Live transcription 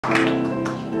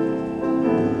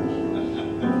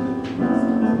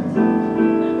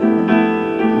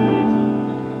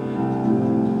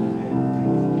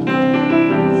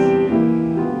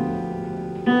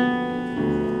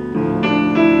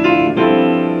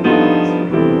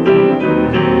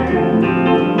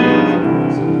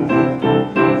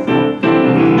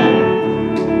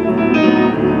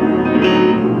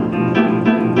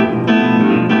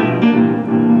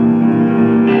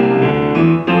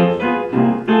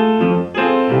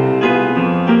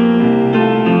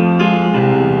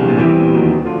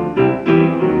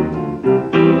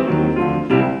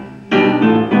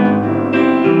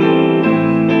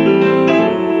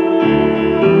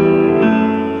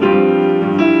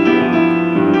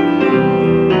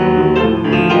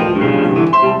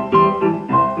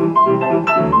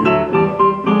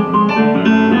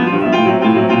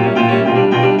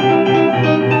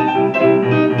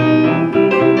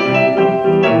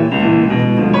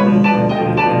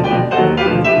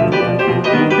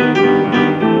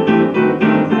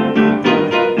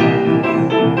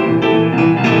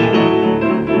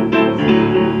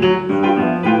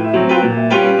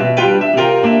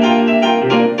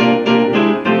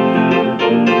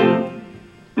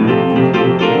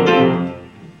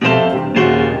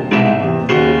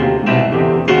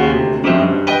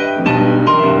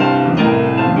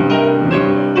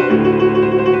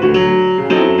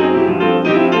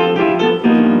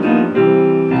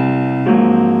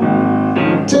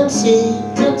Tootsie,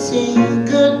 Tootsie,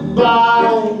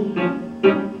 goodbye.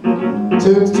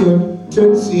 Toot, toot,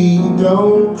 Tootsie,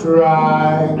 don't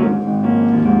cry.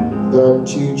 The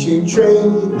choo-choo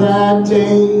train that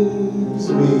takes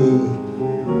me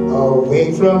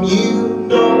away from you,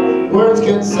 no words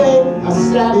can say how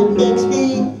sad it makes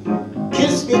me.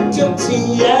 Kiss me,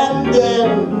 Tootsie, and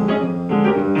then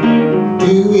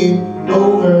do it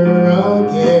over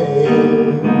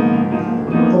again.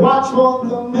 Watch for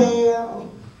the mail,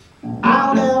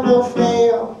 I'll never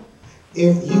fail.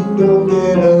 If you don't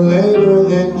get a letter,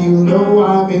 then you know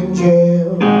I'm in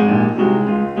jail.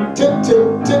 Toot,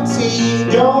 toot, Tootsie,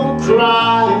 don't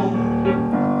cry.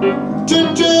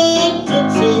 Toot, toot,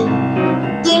 Tootsie,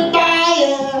 goodbye,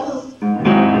 yes.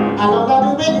 I don't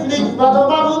want to be late, but I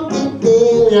want to be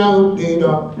there. I don't want to be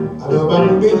late. I don't want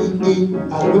to be late. I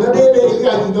don't want to be late.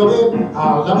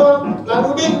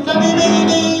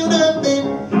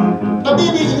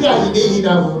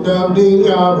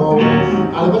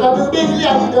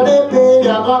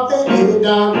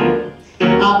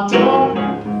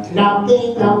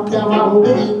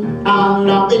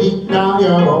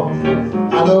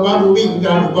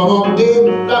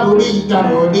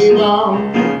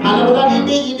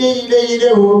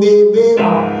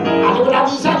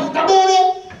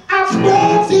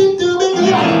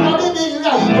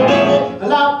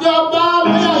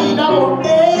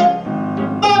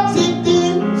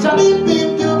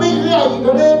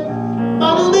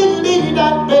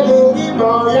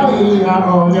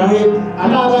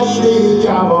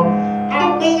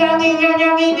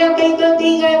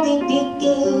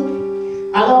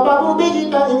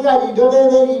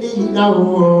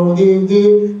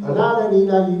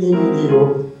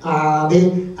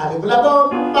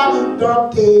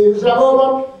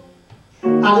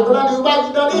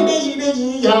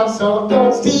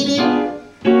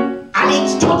 And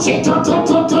it's Tootsie, toot, toot,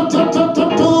 toot, toot, toot, toot,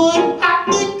 toot, toot.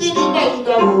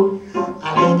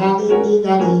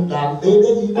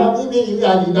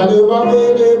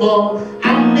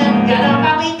 And then get up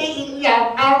and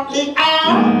be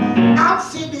out, out,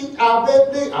 city, out,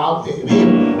 baby, out, baby.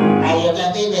 I am the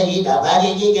baby, the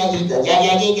body, the yaggy, the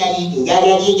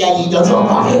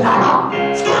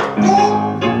stop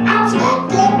it, I'm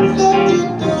stuck it, let it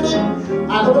do it.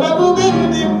 I don't know,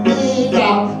 baby,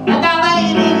 and I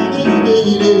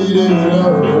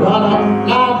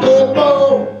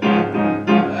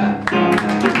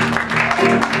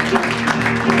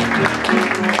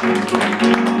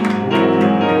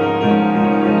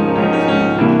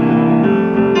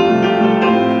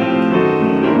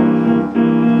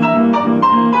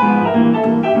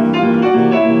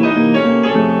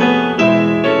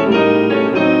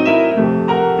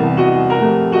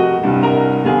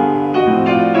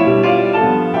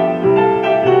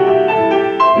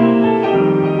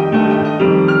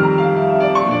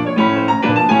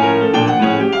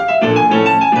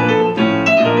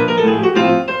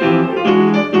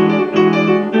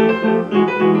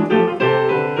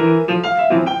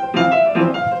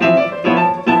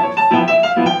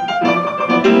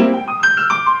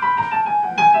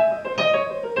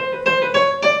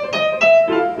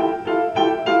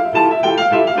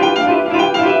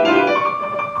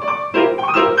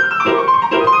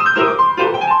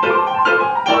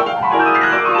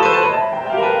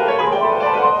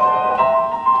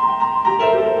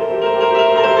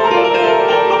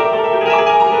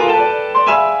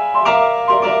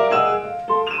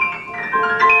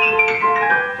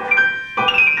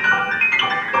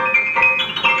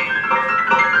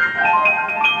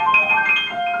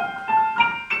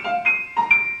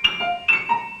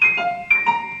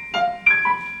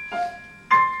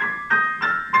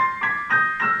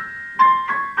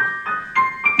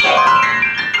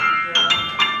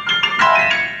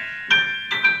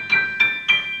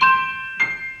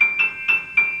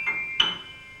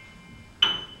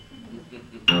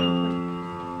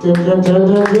Tootsie.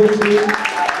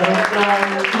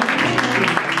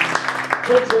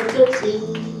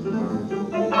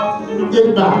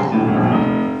 Goodbye.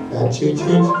 That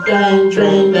choo-choo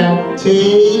train that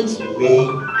takes me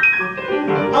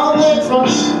away from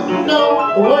you. No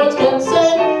words can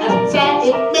say how sad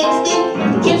it makes me.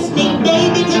 Kiss me,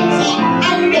 baby, Tootsie,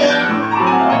 and then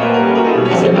I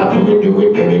said, now do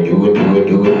it, baby, do it, baby,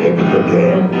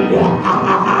 again. Yeah.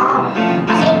 I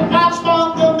said, watch for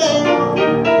the mail,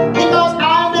 because I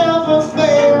never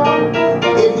fail.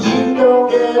 If you don't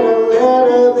get a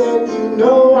letter, then you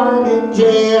know I'm in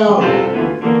jail.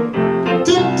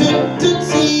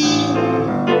 Tootsie,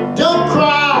 don't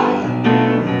cry.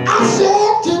 I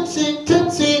said,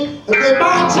 Tootsie,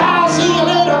 goodbye, child, see you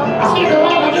later. I see you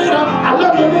later. I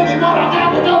love you, baby, but I got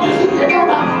to go to see you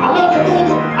later. I love you,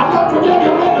 baby. I love you, baby,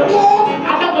 yeah. I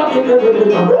love you, baby.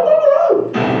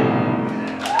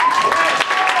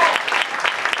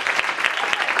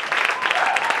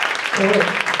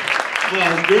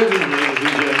 Well, GRIFFITH, ladies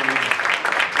and gentlemen.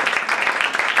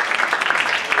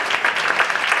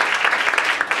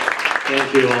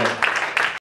 Thank you all.